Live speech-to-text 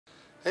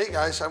Hey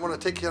guys, I want to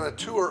take you on a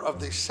tour of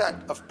the set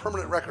of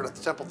Permanent Record at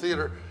the Temple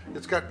Theater.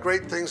 It's got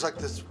great things like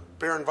this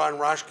Baron von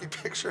Raschke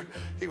picture.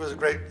 He was a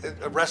great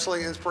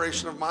wrestling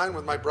inspiration of mine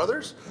with my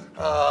brothers.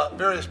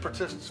 Various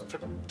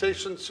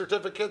participation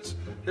certificates.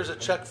 Here's a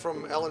check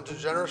from Ellen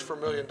DeGeneres for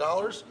 $1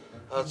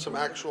 million. Some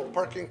actual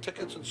parking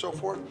tickets and so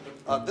forth.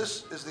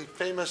 This is the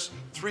famous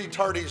Three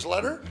Tardies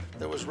letter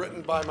that was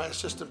written by my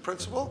assistant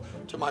principal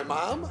to my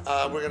mom.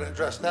 We're going to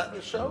address that in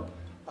the show.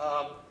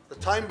 The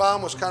time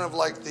bomb was kind of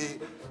like the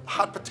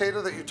hot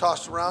potato that you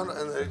tossed around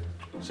in the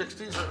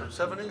 60s or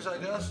 70s, I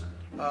guess.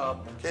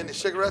 Candy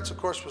cigarettes, of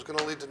course, was going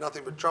to lead to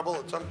nothing but trouble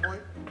at some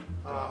point.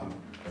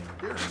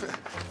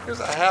 Here's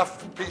a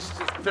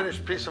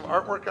finished piece of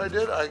artwork I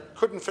did. I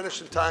couldn't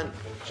finish in time,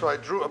 so I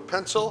drew a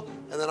pencil,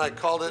 and then I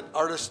called it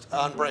Artist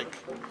on Break.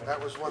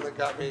 That was one that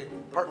got me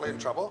partly in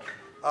trouble.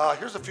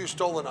 Here's a few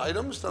stolen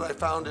items that I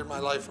found in my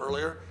life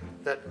earlier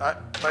that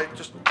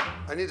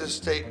I need to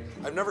state,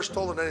 I've never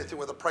stolen anything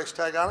with a price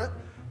tag on it,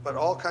 but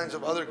all kinds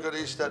of other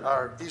goodies that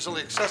are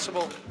easily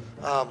accessible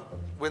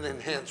within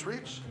hand's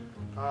reach.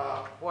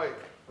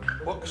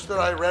 Books that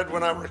I read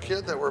when I was a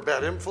kid that were a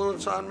bad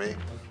influence on me.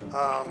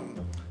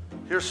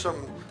 Here's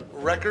some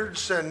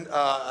records, and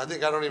I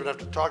think I don't even have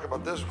to talk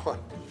about this one.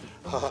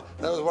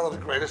 That was one of the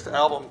greatest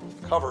album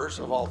covers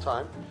of all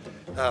time.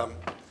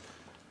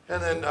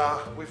 And then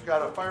we've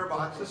got a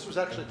firebox. This was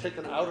actually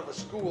taken out of a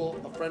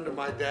school. A friend of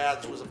my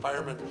dad's was a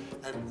fireman,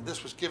 and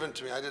this was given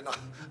to me. I did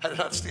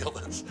not steal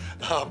this.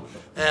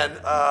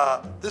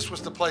 This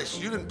was the place.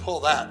 You didn't pull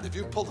that. If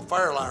you pulled the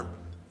fire alarm,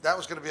 that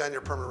was going to be on your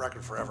permanent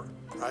record forever,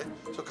 right?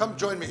 So come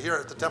join me here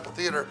at the Temple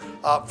Theater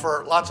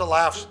for lots of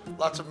laughs,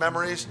 lots of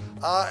memories,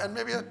 and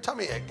maybe a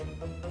tummy ache.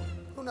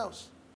 Who knows?